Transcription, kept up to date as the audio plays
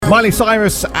Miley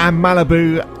Cyrus and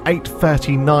Malibu,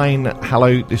 8:39.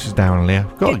 Hello, this is Darren Lia.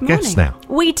 We've got a guest now.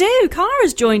 We do.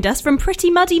 Cara's joined us from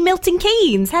Pretty Muddy Milton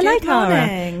Keynes. Hello, Good Cara.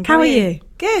 morning. How are you?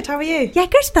 Good, how are you? Yeah,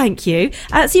 good, thank you.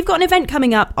 So you've got an event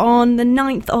coming up on the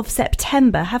 9th of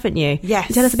September, haven't you? Yes.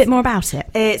 Can you tell us a bit more about it?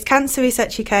 It's Cancer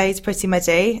Research UK's Pretty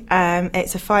Muddy.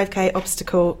 It's a 5k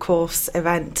obstacle course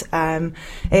event.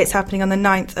 It's happening on the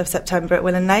 9th of September at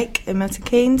Willen Lake in Milton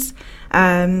Keynes.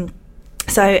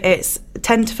 So it's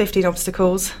 10 to 15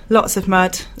 obstacles, lots of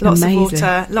mud, lots of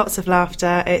water, lots of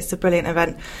laughter. It's a brilliant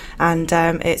event, and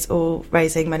it's all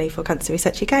raising money for Cancer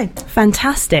Research UK.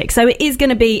 Fantastic. So it is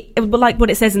going to be, like what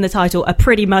it says in the title, a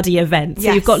pretty muddy event.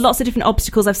 So you've got lots of different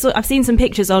obstacles. I've seen some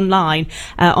pictures online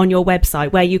on your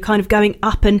website where you're kind of going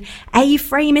up an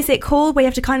A-frame, is it called, where you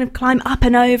have to kind of climb up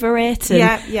and over it? And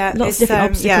yeah. Lots of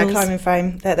different obstacles. Yeah, climbing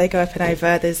frame that they go up and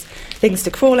over. There's things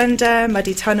to crawl under,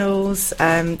 muddy tunnels.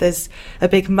 There's a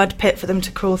big mud pit for them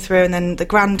to crawl through, and then the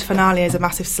grand finale is a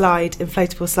massive slide,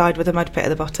 inflatable slide with a mud pit at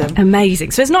the bottom. Amazing.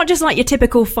 So it's not just like your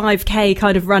typical 5k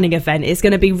kind of running event, it's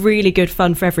going to be really good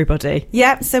fun for everybody.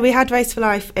 Yeah, so we had Race for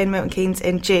Life in Milton Keynes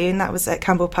in June. That was at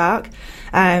Campbell Park.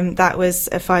 That was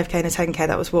a 5k and a 10k.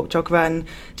 That was walk, jog, run,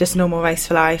 just normal Race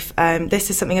for Life. This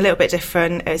is something a little bit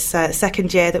different. It's the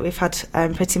second year that we've had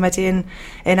Pretty Muddy in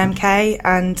MK,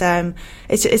 and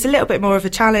it's a little bit more of a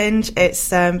challenge. But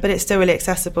it's still really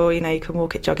accessible. You know, you can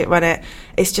walk it, jog it, run it.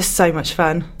 It's just so much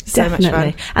fun. Definitely. So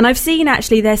much fun. And I've seen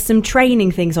actually there's some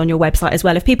training things on your website as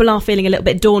well, if people are feeling a little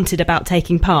bit daunted about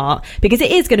taking part, because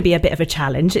it is going to be a bit of a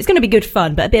challenge. It's going to be good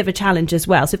fun, but a bit of a challenge as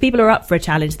well. So if people are up for a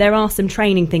challenge, there are some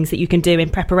training things that you can do in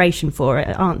preparation for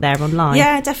it, aren't there, online?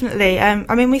 Yeah, definitely.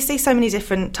 I mean, we see so many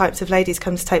different types of ladies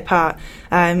come to take part.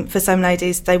 For some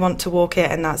ladies, they want to walk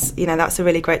it, and that's a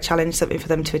really great challenge, something for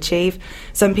them to achieve.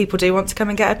 Some people do want to come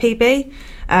and get a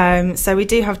PB. So we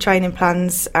do have training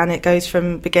plans, and it goes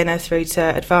from beginner through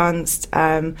to advanced.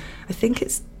 I think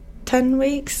it's 10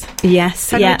 weeks.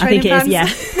 Yes, yeah, I think it is, yeah.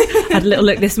 I had a little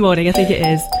look this morning, I think it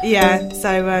is. Yeah,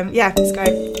 so, it's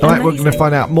great. All right, we're going to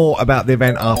find out more about the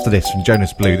event after this from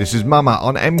Jonas Blue. This is Mama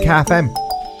on MKFM.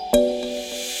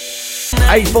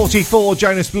 8:44,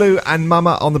 Jonas Blue and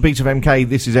Mama on the beat of MK.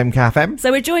 This is MKFM.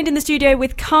 So we're joined in the studio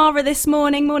with Cara this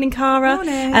morning. Morning, Cara.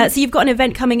 Morning. So you've got an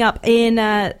event coming up in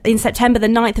September, the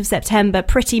 9th of September,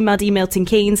 Pretty Muddy Milton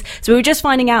Keynes. So we were just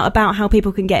finding out about how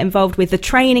people can get involved with the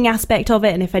training aspect of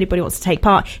it, and if anybody wants to take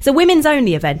part. It's a women's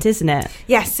only event, isn't it?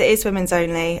 Yes, it is women's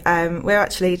only. We're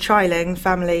actually trialling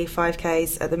family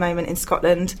 5Ks at the moment in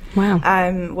Scotland. Wow.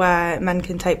 Where men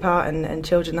can take part and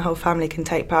children, the whole family can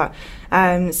take part.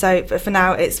 So for now,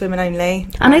 it's women only.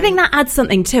 And I think that adds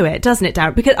something to it, doesn't it,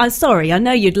 Darren? Because I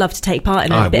know you'd love to take part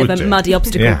in a bit of a muddy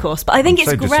obstacle course, but I think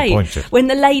it's great when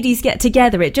the ladies get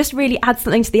together. It just really adds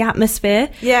something to the atmosphere.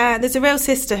 Yeah, there's a real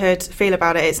sisterhood feel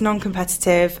about it. It's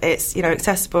non-competitive. It's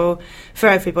accessible for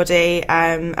everybody,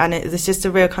 and there's just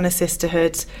a real kind of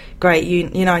sisterhood, great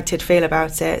united feel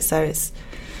about it. So it's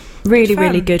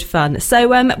really good fun. So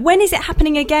when is it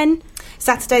happening again?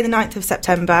 Saturday the 9th of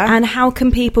September. And how can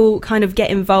people kind of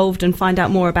get involved and find out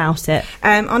more about it?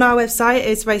 On our website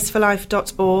is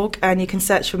raceforlife.org, and you can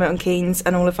search for Milton Keynes,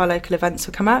 and all of our local events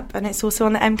will come up, and it's also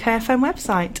on the MKFM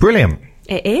website. Brilliant.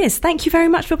 It is. Thank you very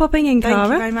much for popping in, Cara.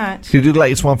 Thank you very much. We'll do the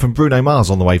latest one from Bruno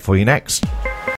Mars on the way for you next.